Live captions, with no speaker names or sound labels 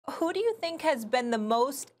Who do you think has been the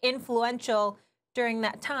most influential during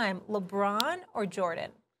that time, LeBron or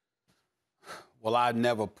Jordan? Well, I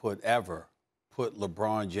never ever put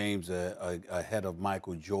LeBron James ahead of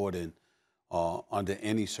Michael Jordan under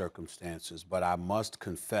any circumstances. But I must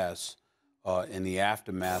confess, in the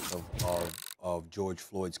aftermath of George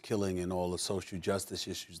Floyd's killing and all the social justice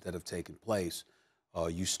issues that have taken place,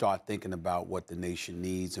 you start thinking about what the nation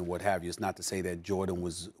needs and what have you. It's not to say that Jordan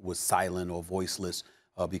was silent or voiceless,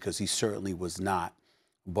 because he certainly was not.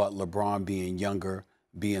 But LeBron being younger,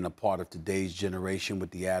 being a part of today's generation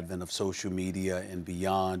with the advent of social media and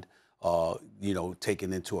beyond,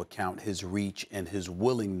 taking into account his reach and his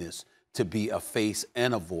willingness to be a face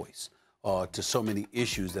and a voice to so many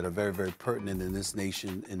issues that are very, very pertinent in this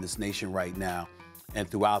nation right now and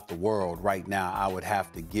throughout the world right now, I would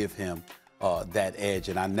have to give him that edge.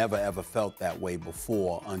 And I never, ever felt that way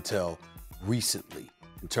before until recently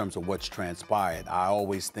in terms of what's transpired. I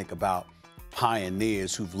always think about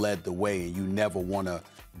pioneers who've led the way, and you never want to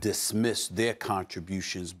dismiss their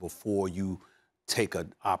contributions before you take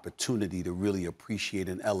an opportunity to really appreciate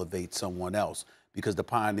and elevate someone else, because the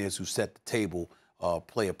pioneers who set the table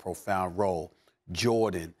play a profound role.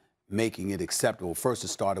 Jordan making it acceptable. First, it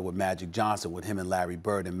started with Magic Johnson, with him and Larry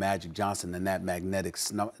Bird, and Magic Johnson and that magnetic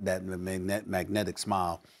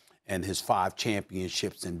smile and his 5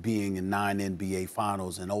 championships and being in 9 NBA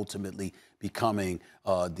finals and ultimately becoming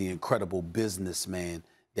the incredible businessman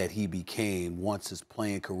that he became once his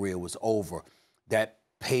playing career was over. That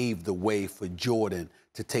paved the way for Jordan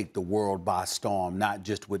to take the world by storm, not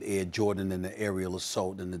just with Air Jordan and the aerial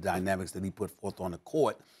assault and the dynamics that he put forth on the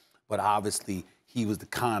court, but obviously he was the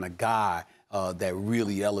kind of guy that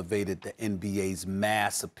really elevated the NBA's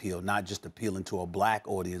mass appeal, not just appealing to a black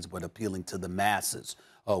audience, but appealing to the masses,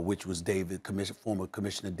 which was former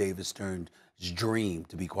Commissioner David Stern's dream,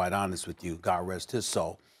 to be quite honest with you. God rest his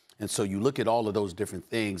soul. And so you look at all of those different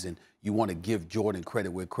things, and you want to give Jordan credit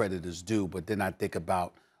where credit is due. But then I think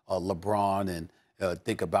about LeBron and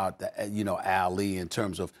think about Ali in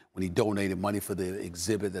terms of when he donated money for the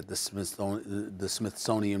exhibit at the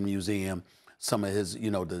Smithsonian Museum. Some of his,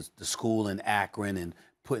 the school in Akron, and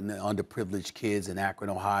putting the underprivileged kids in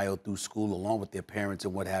Akron, Ohio, through school along with their parents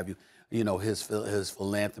and what have you. His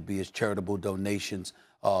philanthropy, his charitable donations,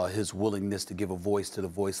 his willingness to give a voice to the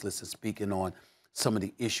voiceless, and speaking on some of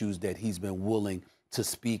the issues that he's been willing to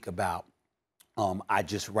speak about. I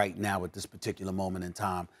just right now at this particular moment in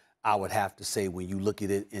time, I would have to say when you look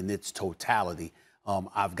at it in its totality,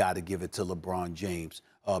 I've got to give it to LeBron James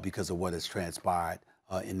because of what has transpired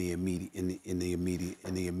in the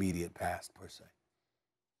immediate past per se.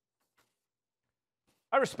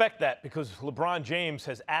 I respect that, because LeBron James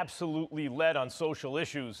has absolutely led on social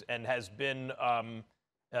issues and has been,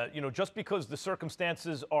 just because the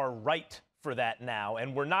circumstances are right for that now,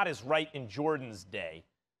 and we're not as right in Jordan's day.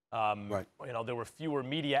 Right. There were fewer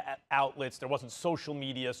media outlets. There wasn't social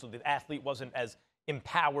media, so the athlete wasn't as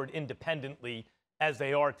empowered independently as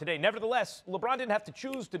they are today. Nevertheless, LeBron didn't have to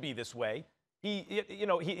choose to be this way. He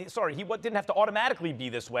didn't have to automatically be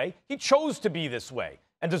this way. He chose to be this way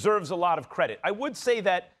and deserves a lot of credit. I would say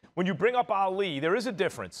that when you bring up Ali, there is a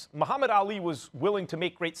difference. Muhammad Ali was willing to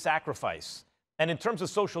make great sacrifice. And in terms of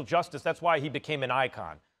social justice, that's why he became an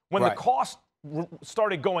icon. When the cost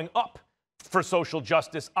started going up for social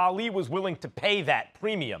justice, Ali was willing to pay that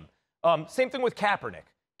premium. Same thing with Kaepernick.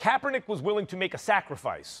 Kaepernick was willing to make a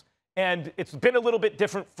sacrifice. And it's been a little bit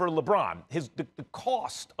different for LeBron. The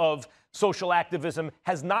cost of social activism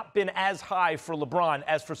has not been as high for LeBron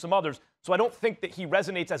as for some others. So I don't think that he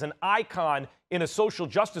resonates as an icon in a social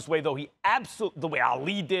justice way, though the way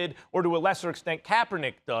Ali did, or to a lesser extent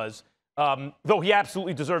Kaepernick does, though he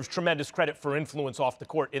absolutely deserves tremendous credit for influence off the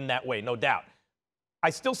court in that way, no doubt.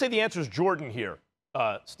 I still say the answer is Jordan here,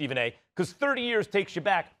 Stephen A., because 30 years takes you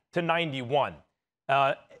back to 91.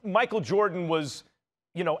 Michael Jordan was,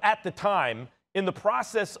 at the time, in the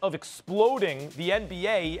process of exploding the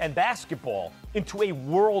NBA and basketball into a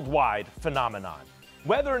worldwide phenomenon.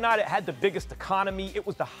 Whether or not it had the biggest economy, it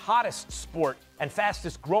was the hottest sport and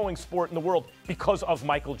fastest growing sport in the world because of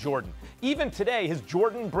Michael Jordan. Even today, his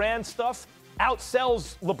Jordan brand stuff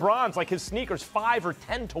outsells LeBron's, like his sneakers, 5 or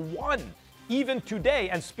 10 to 1. Even today.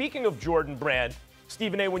 And speaking of Jordan brand,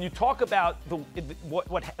 Stephen A., when you talk about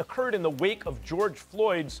what occurred in the wake of George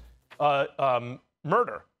Floyd's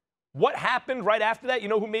murder, what happened right after that? You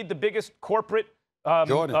know who made the biggest corporate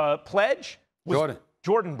pledge?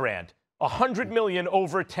 Jordan brand. $100 million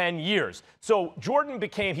over 10 years. So Jordan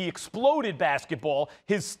he exploded basketball.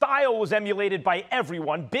 His style was emulated by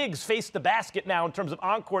everyone. Bigs face the basket now in terms of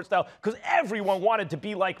on-court style because everyone wanted to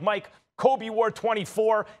be like Mike Kobe wore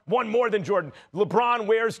 24, one more than Jordan. LeBron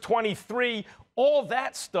wears 23. All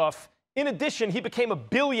that stuff. In addition, he became a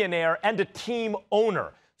billionaire and a team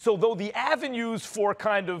owner. So though the avenues for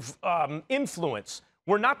kind of influence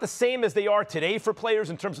were not the same as they are today for players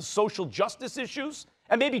in terms of social justice issues,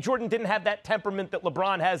 and maybe Jordan didn't have that temperament that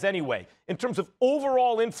LeBron has anyway. In terms of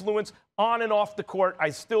overall influence on and off the court, I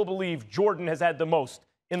still believe Jordan has had the most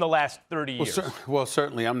in the last 30 years. Well,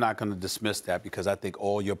 certainly I'm not going to dismiss that, because I think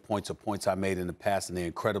all your points are points I made in the past, and they're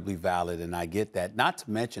incredibly valid, and I get that. Not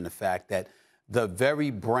to mention the fact that the very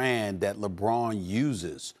brand that LeBron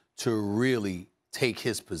uses to really take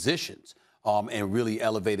his positions and really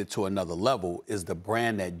elevate it to another level is the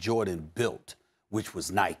brand that Jordan built, which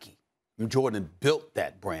was Nike. Jordan built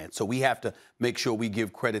that brand. So we have to make sure we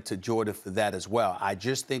give credit to Jordan for that as well. I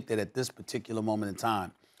just think that at this particular moment in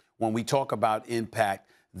time, when we talk about impact,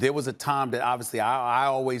 there was a time that obviously I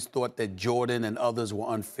always thought that Jordan and others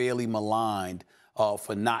were unfairly maligned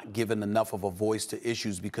for not giving enough of a voice to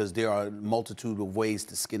issues, because there are a multitude of ways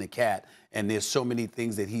to skin a cat, and there's so many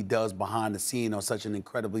things that he does behind the scenes on such an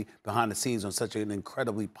incredibly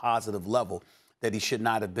positive level that he should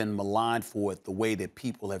not have been maligned for it the way that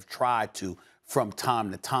people have tried to from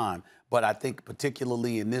time to time. But I think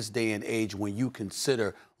particularly in this day and age, when you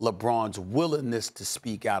consider LeBron's willingness to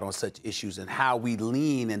speak out on such issues and how we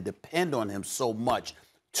lean and depend on him so much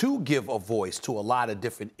to give a voice to a lot of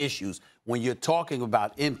different issues, when you're talking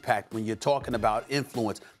about impact, when you're talking about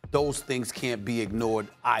influence, those things can't be ignored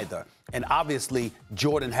either. And obviously,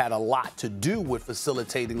 Jordan had a lot to do with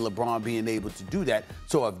facilitating LeBron being able to do that.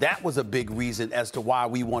 So if that was a big reason as to why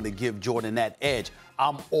we want to give Jordan that edge,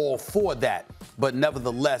 I'm all for that. But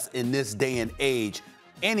nevertheless, in this day and age,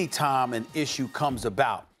 anytime an issue comes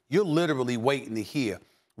about, you're literally waiting to hear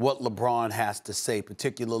what LeBron has to say,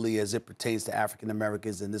 particularly as it pertains to African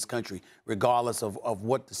Americans in this country, regardless of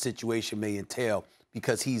what the situation may entail,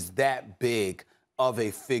 because he's that big of a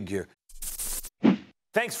figure.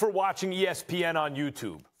 Thanks for watching ESPN on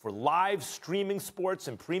YouTube. For live streaming sports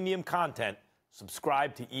and premium content,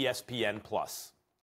 subscribe to ESPN+.